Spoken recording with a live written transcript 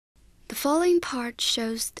following part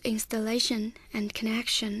shows the installation and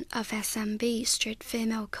connection of SMB straight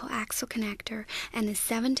female coaxial connector and a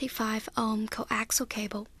 75 ohm coaxial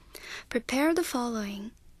cable. Prepare the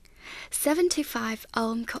following: 75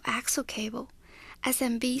 ohm coaxial cable,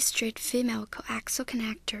 SMB straight female coaxial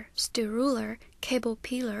connector, steel ruler, cable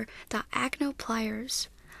peeler, diagonal pliers,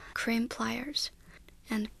 cream pliers,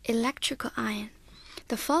 and electrical iron.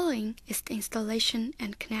 The following is the installation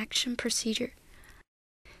and connection procedure.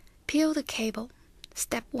 Peel the cable.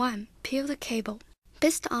 Step 1. Peel the cable.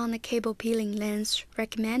 Based on the cable peeling lengths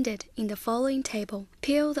recommended in the following table,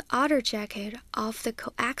 peel the outer jacket off the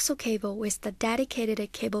coaxial cable with the dedicated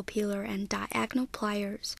cable peeler and diagonal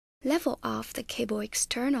pliers. Level off the cable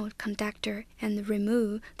external conductor and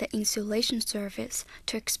remove the insulation surface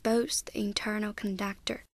to expose the internal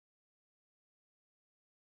conductor.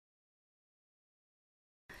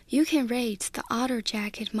 You can read the outer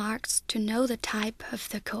jacket marks to know the type of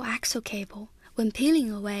the coaxial cable. When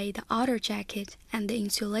peeling away the outer jacket and the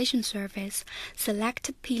insulation surface, select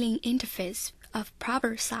the peeling interface of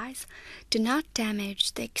proper size. Do not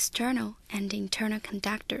damage the external and internal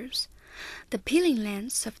conductors. The peeling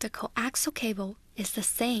length of the coaxial cable is the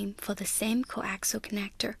same for the same coaxial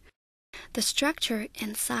connector. The structure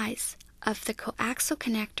and size of the coaxial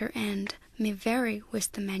connector end may vary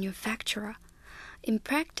with the manufacturer. In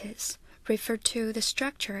practice, refer to the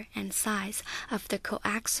structure and size of the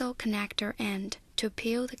coaxial connector end to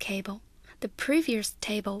peel the cable. The previous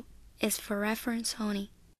table is for reference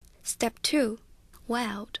only. Step 2.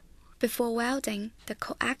 Weld. Before welding the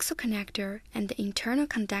coaxial connector and the internal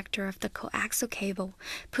conductor of the coaxial cable,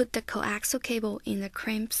 put the coaxial cable in the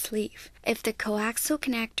crimp sleeve. If the coaxial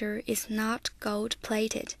connector is not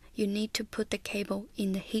gold-plated, you need to put the cable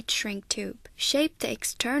in the heat shrink tube. Shape the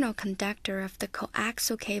external conductor of the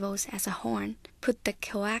coaxial cables as a horn. Put the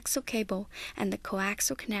coaxial cable and the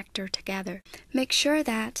coaxial connector together. Make sure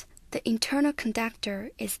that the internal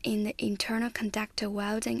conductor is in the internal conductor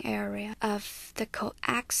welding area of the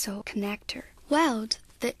coaxial connector. Weld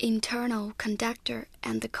the internal conductor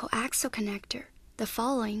and the coaxial connector. The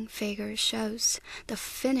following figure shows the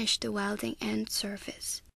finished welding end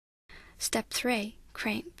surface. Step 3.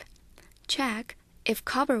 Crimp. Check if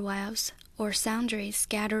copper wires or sundries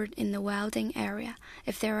scattered in the welding area.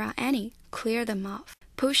 If there are any, clear them off.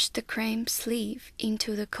 Push the crimp sleeve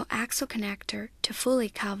into the coaxial connector to fully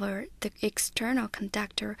cover the external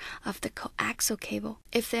conductor of the coaxial cable.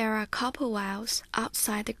 If there are copper wires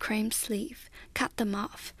outside the crimp sleeve, cut them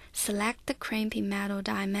off. Select the crimping metal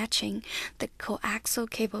die matching the coaxial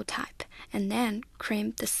cable type, and then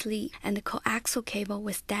crimp the sleeve and the coaxial cable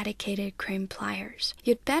with dedicated crimp pliers.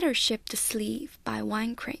 You'd better ship the sleeve by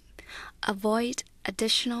one crimp. Avoid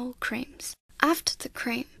additional crimps. After the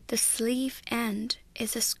crimp, the sleeve end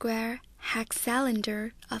is a square hex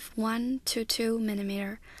cylinder of 1 to 2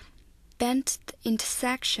 mm. Bend the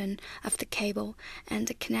intersection of the cable and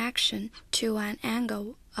the connection to an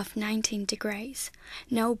angle of 19 degrees.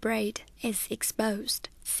 No braid is exposed.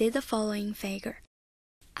 See the following figure.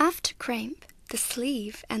 After crimp, the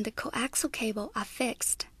sleeve and the coaxial cable are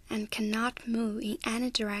fixed and cannot move in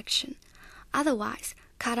any direction. Otherwise,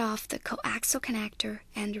 cut off the coaxial connector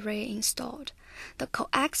and reinstalled. The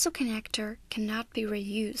coaxial connector cannot be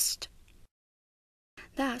reused.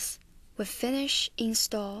 Thus, we finish,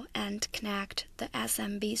 install, and connect the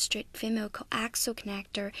SMB straight female coaxial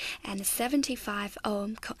connector and 75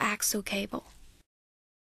 ohm coaxial cable.